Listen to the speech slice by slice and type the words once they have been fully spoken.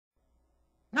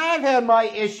I've had my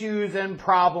issues and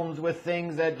problems with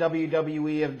things that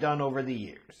WWE have done over the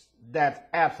years. That's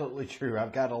absolutely true.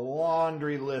 I've got a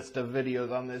laundry list of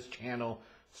videos on this channel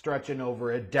stretching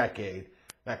over a decade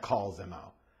that calls them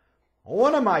out.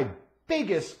 One of my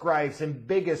biggest gripes and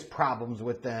biggest problems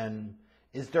with them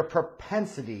is their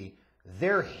propensity,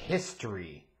 their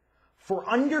history for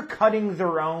undercutting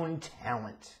their own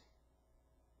talent.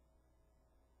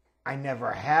 I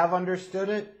never have understood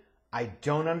it. I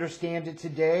don't understand it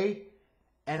today,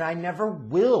 and I never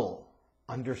will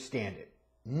understand it,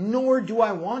 nor do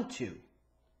I want to.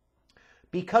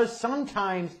 Because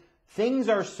sometimes things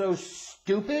are so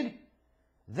stupid,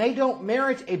 they don't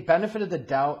merit a benefit of the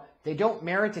doubt, they don't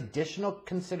merit additional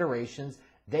considerations,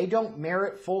 they don't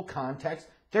merit full context,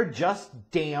 they're just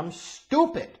damn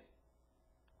stupid.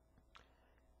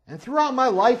 And throughout my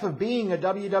life of being a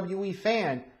WWE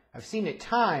fan, I've seen it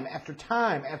time after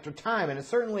time after time, and it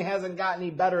certainly hasn't gotten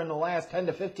any better in the last 10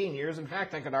 to 15 years. In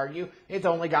fact, I could argue it's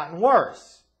only gotten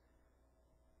worse.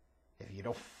 If you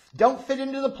don't fit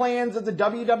into the plans of the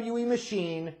WWE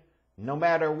machine, no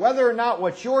matter whether or not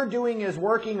what you're doing is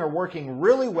working or working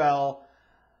really well,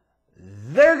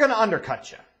 they're going to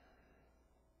undercut you.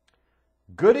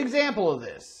 Good example of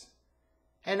this.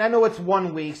 And I know it's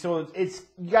 1 week, so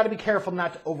you got to be careful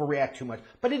not to overreact too much,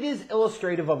 but it is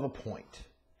illustrative of a point.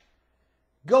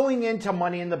 Going into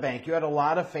Money in the Bank, you had a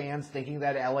lot of fans thinking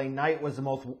that LA Knight was the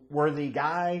most worthy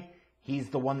guy. He's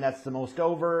the one that's the most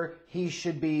over. He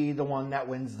should be the one that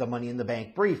wins the Money in the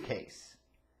Bank briefcase.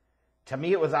 To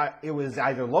me, it was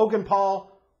either Logan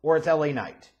Paul or it's LA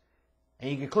Knight.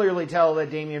 And you could clearly tell that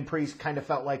Damian Priest kind of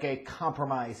felt like a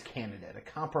compromise candidate, a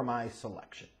compromise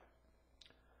selection.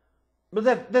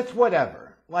 But that's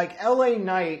whatever. Like, LA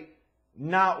Knight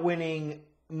not winning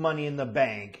Money in the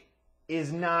Bank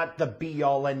is not the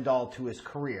be-all, end-all to his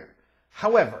career.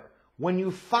 However, when you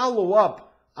follow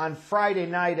up on Friday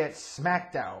night at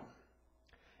SmackDown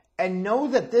and know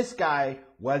that this guy,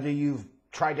 whether you've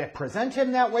tried to present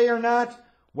him that way or not,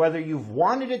 whether you've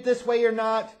wanted it this way or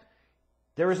not,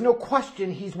 there is no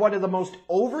question he's one of the most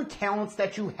over talents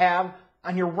that you have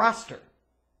on your roster.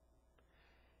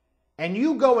 And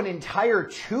you go an entire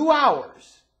 2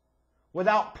 hours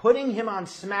without putting him on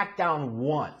SmackDown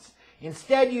once.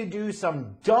 Instead, you do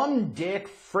some dumb dick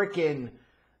frickin'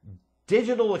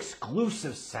 digital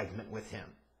exclusive segment with him.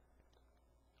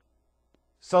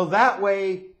 So that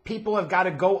way, people have got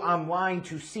to go online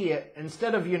to see it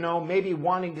instead of, maybe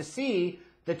wanting to see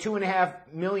the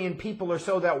 2.5 million people or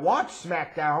so that watch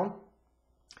SmackDown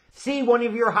see one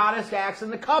of your hottest acts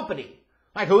in the company.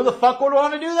 Like, who the fuck would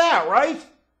want to do that, right?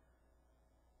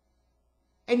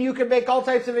 And you can make all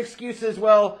types of excuses.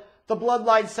 Well, the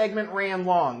Bloodline segment ran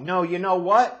long. No, you know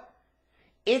what?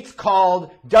 It's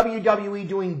called WWE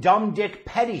doing dumb dick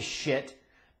petty shit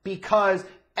because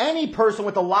any person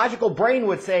with a logical brain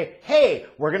would say, hey,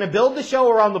 we're going to build the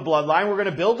show around the Bloodline. We're going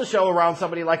to build the show around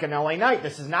somebody like an LA Knight.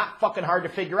 This is not fucking hard to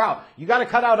figure out. You got to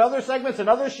cut out other segments and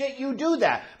other shit, you do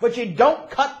that. But you don't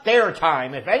cut their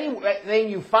time. If anything,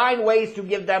 you find ways to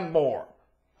give them more.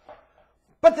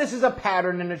 But this is a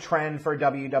pattern and a trend for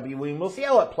WWE, and we'll see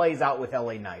how it plays out with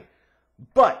LA Knight.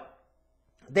 But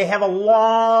they have a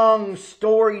long,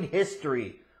 storied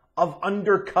history of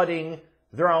undercutting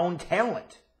their own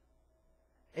talent.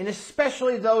 And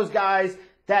especially those guys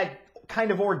that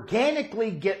kind of organically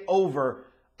get over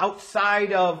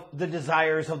outside of the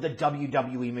desires of the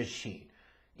WWE machine.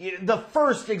 The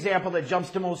first example that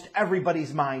jumps to most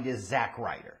everybody's mind is Zack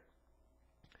Ryder.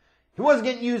 He wasn't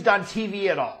getting used on TV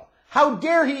at all. How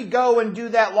dare he go and do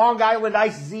that Long Island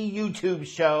Ice Z YouTube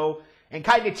show and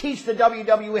kind of teach the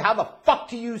WWE how the fuck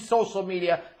to use social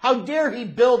media. How dare he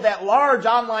build that large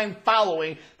online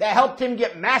following that helped him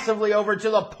get massively over to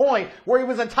the point where he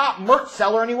was a top merch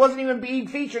seller and he wasn't even being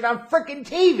featured on frickin'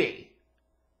 TV.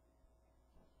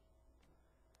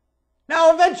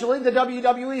 Now, eventually, the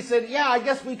WWE said, yeah, I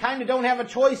guess we kind of don't have a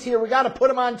choice here. We got to put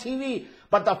him on TV.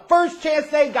 But the first chance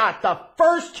they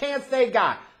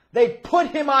got, they put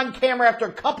him on camera after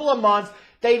a couple of months.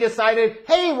 They decided,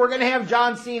 hey, we're going to have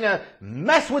John Cena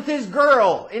mess with his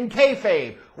girl in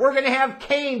kayfabe. We're going to have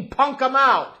Kane punk him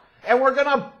out. And we're going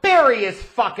to bury his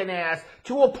fucking ass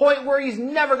to a point where he's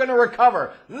never going to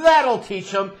recover. That'll teach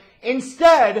him.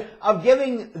 Instead of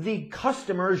giving the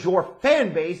customers, your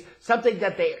fan base, something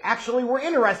that they actually were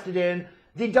interested in,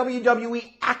 the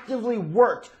WWE actively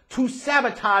worked to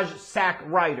sabotage Zack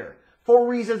Ryder for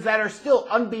reasons that are still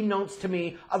unbeknownst to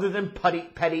me other than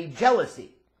petty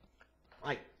jealousy.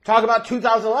 Like, talk about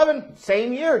 2011,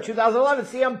 same year, 2011,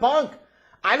 CM Punk.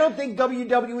 I don't think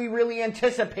WWE really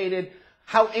anticipated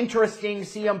how interesting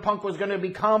CM Punk was going to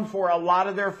become for a lot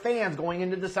of their fans going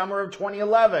into the summer of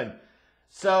 2011.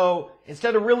 So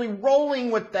instead of really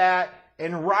rolling with that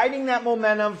and riding that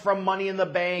momentum from Money in the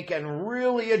Bank and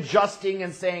really adjusting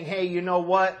and saying, hey, you know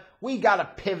what? We got to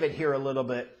pivot here a little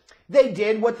bit. They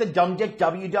did what the dumb dick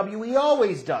WWE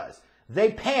always does.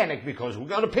 They panicked because we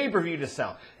got a pay-per-view to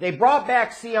sell. They brought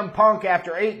back CM Punk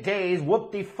after 8 days,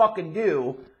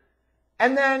 whoop-de-fucking-do.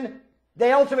 And then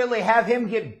they ultimately have him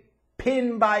get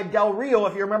pinned by Del Rio,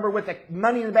 if you remember, with the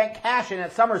Money in the Bank cash-in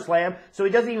at SummerSlam, so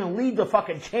he doesn't even lead the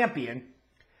fucking champion.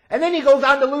 And then he goes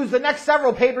on to lose the next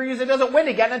several pay-per-views and doesn't win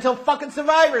again until fucking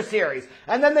Survivor Series.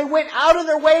 And then they went out of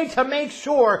their way to make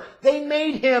sure they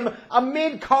made him a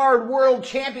mid-card world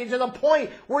champion to the point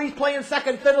where he's playing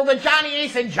second fiddle to Johnny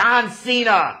Ace and John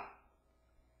Cena.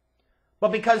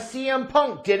 But because CM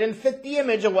Punk didn't fit the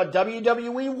image of what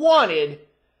WWE wanted,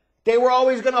 they were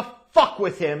always going to fuck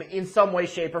with him in some way,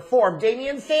 shape, or form.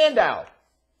 Damien Sandow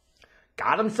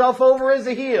got himself over as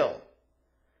a heel.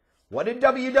 What did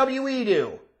WWE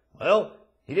do? Well,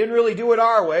 he didn't really do it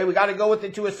our way. We got to go with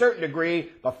it to a certain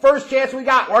degree. But first chance we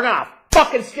got, we're going to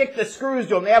fucking stick the screws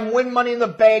to him. They have him win Money in the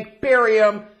Bank, bury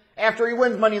him after he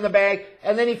wins Money in the Bank,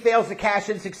 and then he fails to cash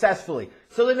in successfully.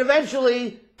 So then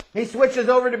eventually he switches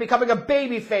over to becoming a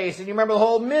babyface. And you remember the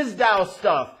whole Mizdow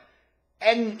stuff.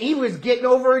 And he was getting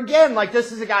over again. Like,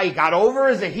 this is a guy, he got over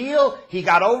as a heel, he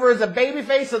got over as a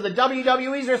babyface, so the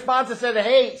WWE's response is saying,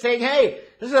 hey,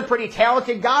 this is a pretty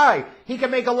talented guy. He can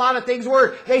make a lot of things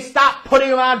work. They stopped putting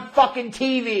him on fucking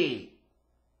TV.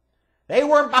 They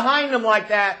weren't behind him like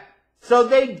that, so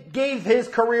they gave his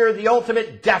career the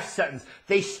ultimate death sentence.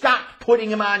 They stopped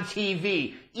putting him on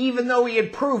TV, even though he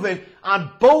had proven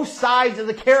on both sides of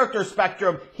the character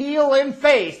spectrum, heel and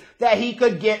face, that he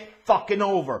could get fucking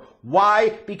over. Why?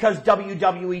 Because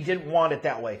WWE didn't want it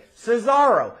that way.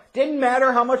 Cesaro, didn't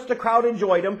matter how much the crowd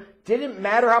enjoyed him, didn't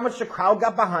matter how much the crowd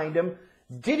got behind him,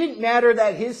 didn't matter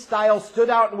that his style stood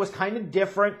out and was kind of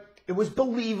different, it was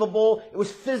believable, it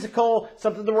was physical,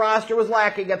 something the roster was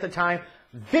lacking at the time.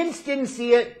 Vince didn't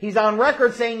see it, he's on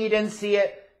record saying he didn't see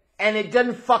it, and it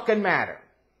didn't fucking matter.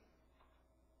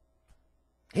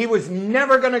 He was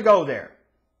never going to go there.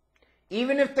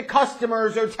 Even if the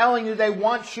customers are telling you they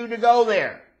want you to go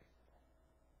there.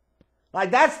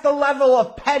 Like, that's the level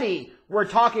of petty we're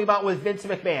talking about with Vince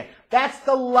McMahon. That's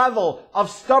the level of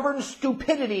stubborn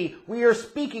stupidity we are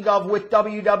speaking of with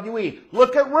WWE.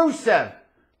 Look at Rusev.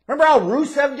 Remember how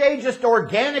Rusev Day just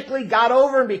organically got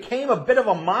over and became a bit of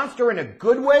a monster in a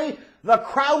good way? The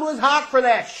crowd was hot for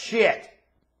that shit.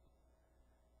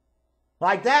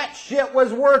 Like, that shit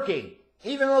was working.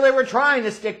 Even though they were trying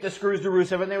to stick the screws to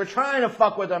Rusev and they were trying to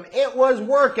fuck with him, it was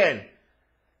working.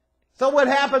 So what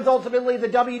happens ultimately, the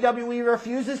WWE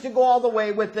refuses to go all the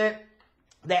way with it.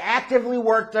 They actively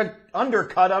work to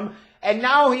undercut him. And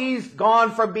now he's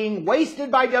gone from being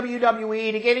wasted by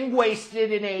WWE to getting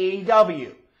wasted in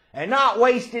AEW. And not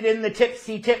wasted in the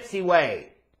tipsy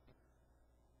way.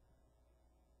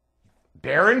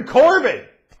 Baron Corbin.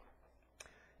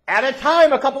 At a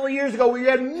time a couple of years ago where you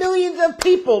had millions of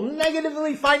people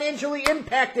negatively financially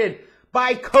impacted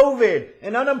by COVID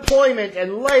and unemployment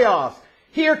and layoffs.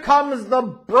 Here comes the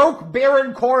broke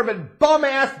Baron Corbin,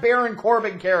 bum-ass Baron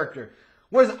Corbin character.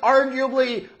 Was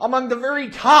arguably among the very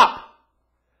top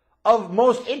of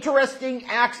most interesting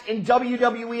acts in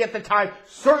WWE at the time.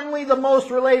 Certainly the most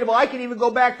relatable. I can even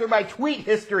go back through my tweet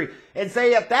history and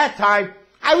say at that time,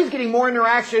 I was getting more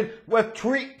interaction with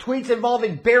tweets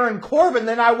involving Baron Corbin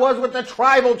than I was with the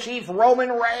tribal chief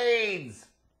Roman Reigns.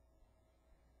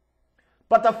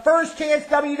 But the first chance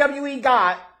WWE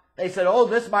got, they said, oh,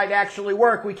 this might actually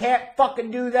work. We can't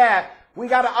fucking do that. We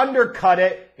got to undercut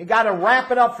it. We got to wrap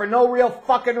it up for no real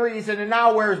fucking reason. And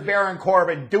now where's Baron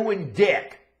Corbin doing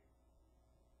dick?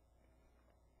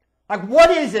 Like,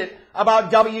 what is it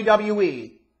about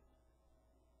WWE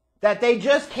that they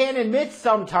just can't admit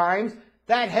sometimes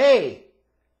that, hey,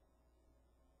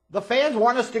 the fans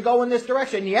want us to go in this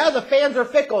direction. Yeah, the fans are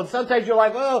fickle, and sometimes you're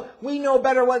like, well, we know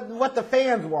better what the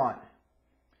fans want.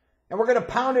 And we're going to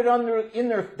pound it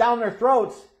down their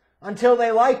throats until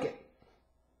they like it.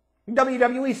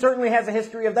 WWE certainly has a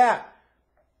history of that.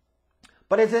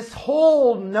 But it's this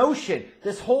whole notion,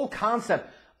 this whole concept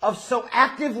of so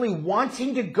actively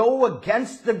wanting to go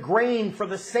against the grain for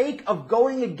the sake of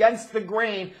going against the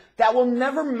grain that will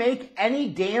never make any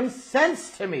damn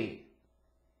sense to me.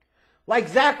 Like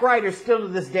Zack Ryder still to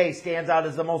this day stands out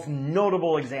as the most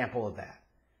notable example of that.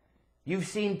 You've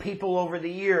seen people over the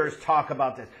years talk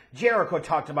about this. Jericho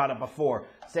talked about it before,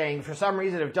 saying for some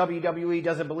reason if WWE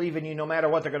doesn't believe in you, no matter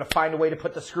what, they're going to find a way to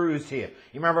put the screws to you.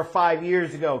 You remember 5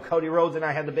 years ago, Cody Rhodes and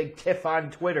I had the big tiff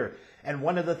on Twitter. And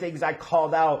one of the things I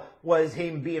called out was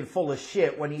him being full of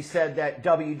shit when he said that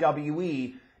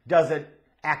WWE doesn't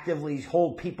actively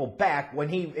hold people back, when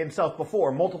he himself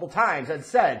before multiple times had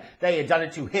said they had done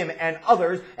it to him and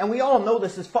others, and we all know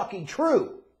this is fucking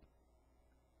true.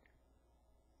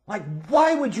 Like,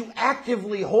 why would you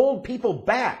actively hold people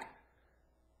back?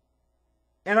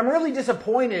 And I'm really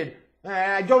disappointed.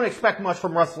 I don't expect much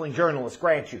from wrestling journalists,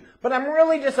 grant you, but I'm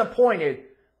really disappointed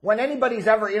when anybody's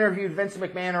ever interviewed Vince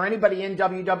McMahon or anybody in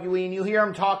WWE and you hear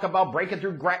them talk about breaking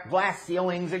through glass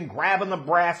ceilings and grabbing the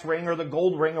brass ring or the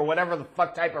gold ring or whatever the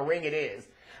fuck type of ring it is.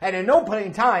 And in no point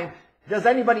in time does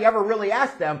anybody ever really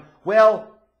ask them,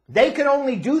 well, they can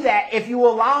only do that if you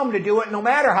allow them to do it no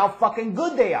matter how fucking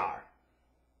good they are.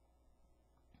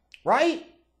 Right?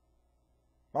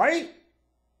 Right?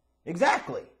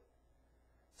 Exactly.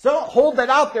 So don't hold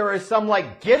that out there as some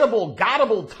like gettable,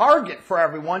 gottable target for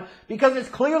everyone, because it's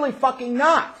clearly fucking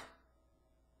not.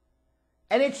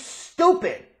 And it's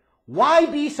stupid. Why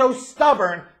be so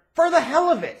stubborn for the hell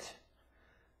of it?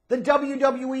 The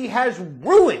WWE has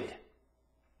ruined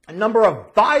a number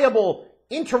of viable,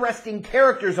 interesting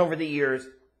characters over the years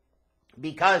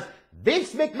because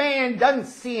Vince McMahon doesn't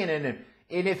see it in him.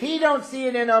 And if he don't see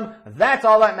it in them, that's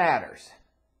all that matters.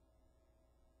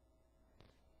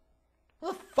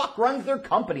 Who the fuck runs their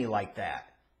company like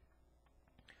that?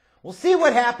 We'll see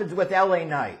what happens with LA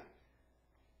Knight.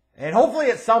 And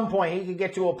hopefully at some point he can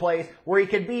get to a place where he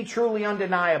can be truly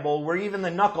undeniable, where even the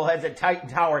knuckleheads at Titan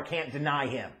Tower can't deny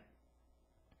him.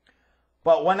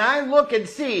 But when I look and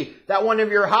see that one of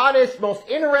your hottest, most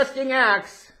interesting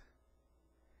acts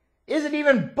isn't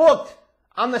even booked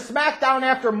on the SmackDown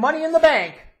after Money in the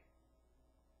Bank,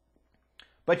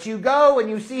 but you go and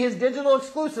you see his digital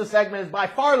exclusive segment is by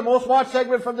far the most watched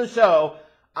segment from the show,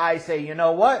 I say, you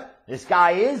know what? This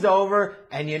guy is over,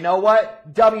 and you know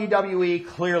what? WWE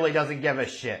clearly doesn't give a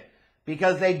shit,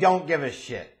 because they don't give a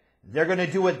shit. They're going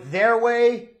to do it their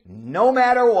way, no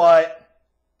matter what,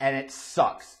 and it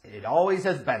sucks. It always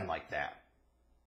has been like that.